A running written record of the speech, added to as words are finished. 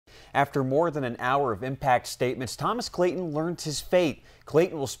After more than an hour of impact statements, Thomas Clayton learned his fate.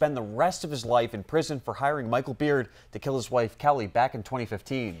 Clayton will spend the rest of his life in prison for hiring Michael Beard to kill his wife Kelly back in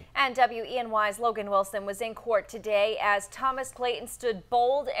 2015. And WENY's Logan Wilson was in court today as Thomas Clayton stood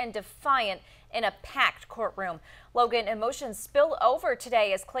bold and defiant in a packed courtroom. Logan, emotions spilled over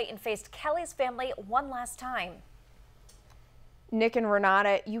today as Clayton faced Kelly's family one last time. Nick and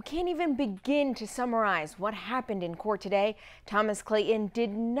Renata, you can't even begin to summarize what happened in court today. Thomas Clayton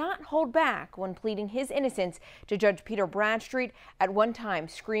did not hold back when pleading his innocence to Judge Peter Bradstreet, at one time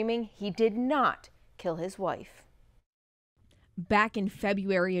screaming he did not kill his wife. Back in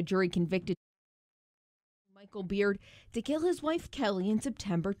February, a jury convicted Michael Beard to kill his wife Kelly in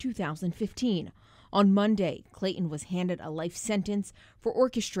September 2015. On Monday, Clayton was handed a life sentence for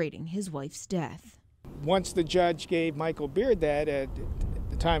orchestrating his wife's death. Once the judge gave Michael Beard that at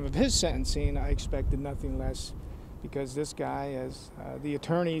the time of his sentencing, I expected nothing less, because this guy, as the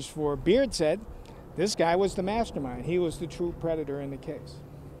attorneys for Beard said, this guy was the mastermind. He was the true predator in the case.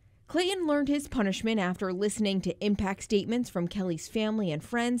 Clayton learned his punishment after listening to impact statements from Kelly's family and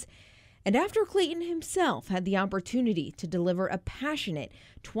friends, and after Clayton himself had the opportunity to deliver a passionate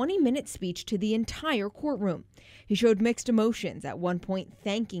 20-minute speech to the entire courtroom. He showed mixed emotions, at one point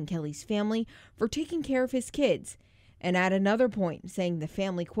thanking Kelly's family for taking care of his kids, and at another point saying the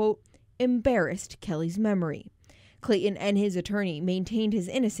family, quote, embarrassed Kelly's memory. Clayton and his attorney maintained his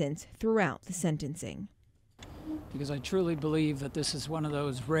innocence throughout the sentencing. Because I truly believe that this is one of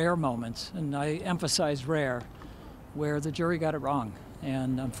those rare moments, and I emphasize rare, where the jury got it wrong.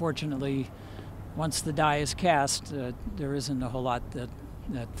 And unfortunately, once the die is cast, there isn't a whole lot that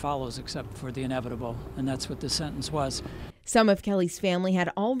follows except for the inevitable, and that's what this sentence was. Some of Kelly's family had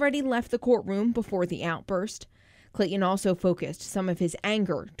already left the courtroom before the outburst. Clayton also focused some of his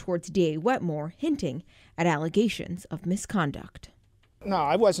anger towards DA Wetmore, hinting at allegations of misconduct. No,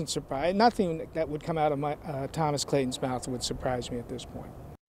 I wasn't surprised. Nothing that would come out of Thomas Clayton's mouth would surprise me at this point.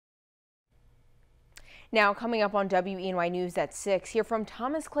 Now, coming up on WENY News at 6, hear from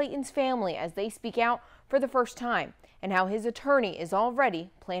Thomas Clayton's family as they speak out for the first time, and how his attorney is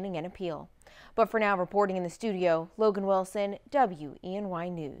already planning an appeal. But for now, reporting in the studio, Logan Wilson,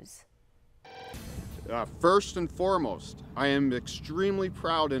 WENY News. First and foremost, I am extremely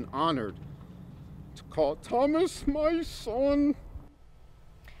proud and honored to call Thomas my son.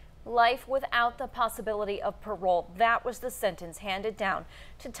 Life without the possibility of parole. That was the sentence handed down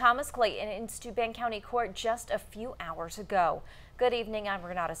to Thomas Clayton in Steuben County Court just a few hours ago. Good evening, I'm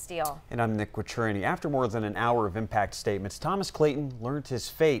Renata Steele. And I'm Nick Quatrini. After more than an hour of impact statements, Thomas Clayton learned his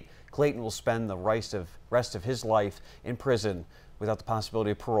fate. Clayton will spend the rest of his life in prison without the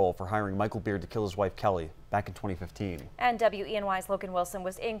possibility of parole for hiring Michael Beard to kill his wife Kelly back in 2015. And WENY's Logan Wilson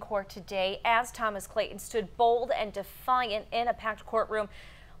was in court today as Thomas Clayton stood bold and defiant in a packed courtroom.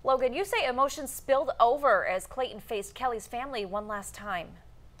 Logan, you say emotions spilled over as Clayton faced Kelly's family one last time.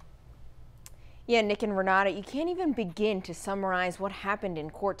 Yeah, Nick and Renata, you can't even begin to summarize what happened in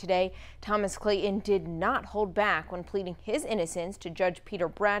court today. Thomas Clayton did not hold back when pleading his innocence to Judge Peter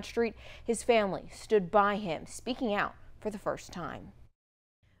Bradstreet. His family stood by him, speaking out for the first time.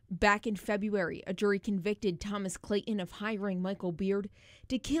 Back in February, a jury convicted Thomas Clayton of hiring Michael Beard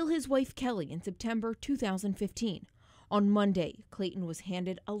to kill his wife Kelly in September 2015. On Monday, Clayton was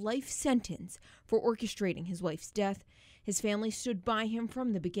handed a life sentence for orchestrating his wife's death. His family stood by him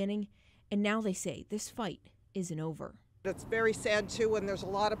from the beginning, and now they say this fight isn't over. It's very sad, too, and there's a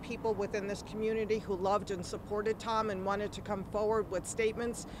lot of people within this community who loved and supported Tom and wanted to come forward with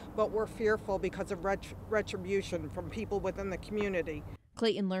statements, but were fearful because of retribution from people within the community.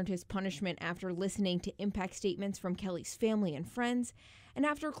 Clayton learned his punishment after listening to impact statements from Kelly's family and friends, and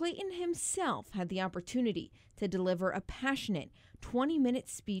after Clayton himself had the opportunity to deliver a passionate 20-minute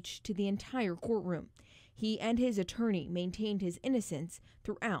speech to the entire courtroom. He and his attorney maintained his innocence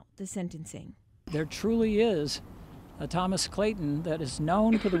throughout the sentencing. There truly is a Thomas Clayton that is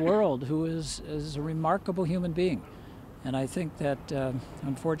known to the world, who is a remarkable human being. And I think that,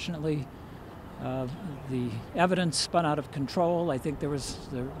 unfortunately, the evidence spun out of control. I think there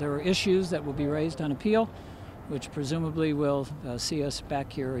are issues that will be raised on appeal, which presumably will see us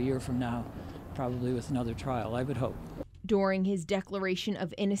back here a year from now, probably with another trial, I would hope. During his declaration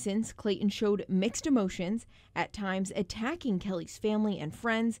of innocence, Clayton showed mixed emotions, at times attacking Kelly's family and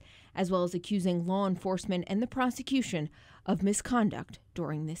friends, as well as accusing law enforcement and the prosecution of misconduct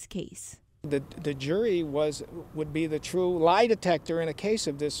during this case. The jury would be the true lie detector in a case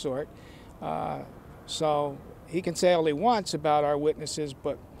of this sort. So he can say all he wants about our witnesses,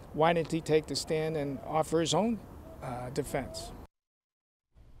 but why didn't he take the stand and offer his own defense?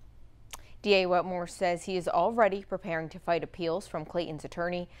 DA Wetmore says he is already preparing to fight appeals from Clayton's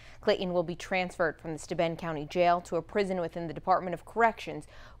attorney. Clayton will be transferred from the Steuben County Jail to a prison within the Department of Corrections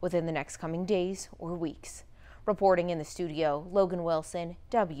within the next coming days or weeks. Reporting in the studio, Logan Wilson,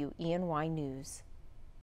 WENY News.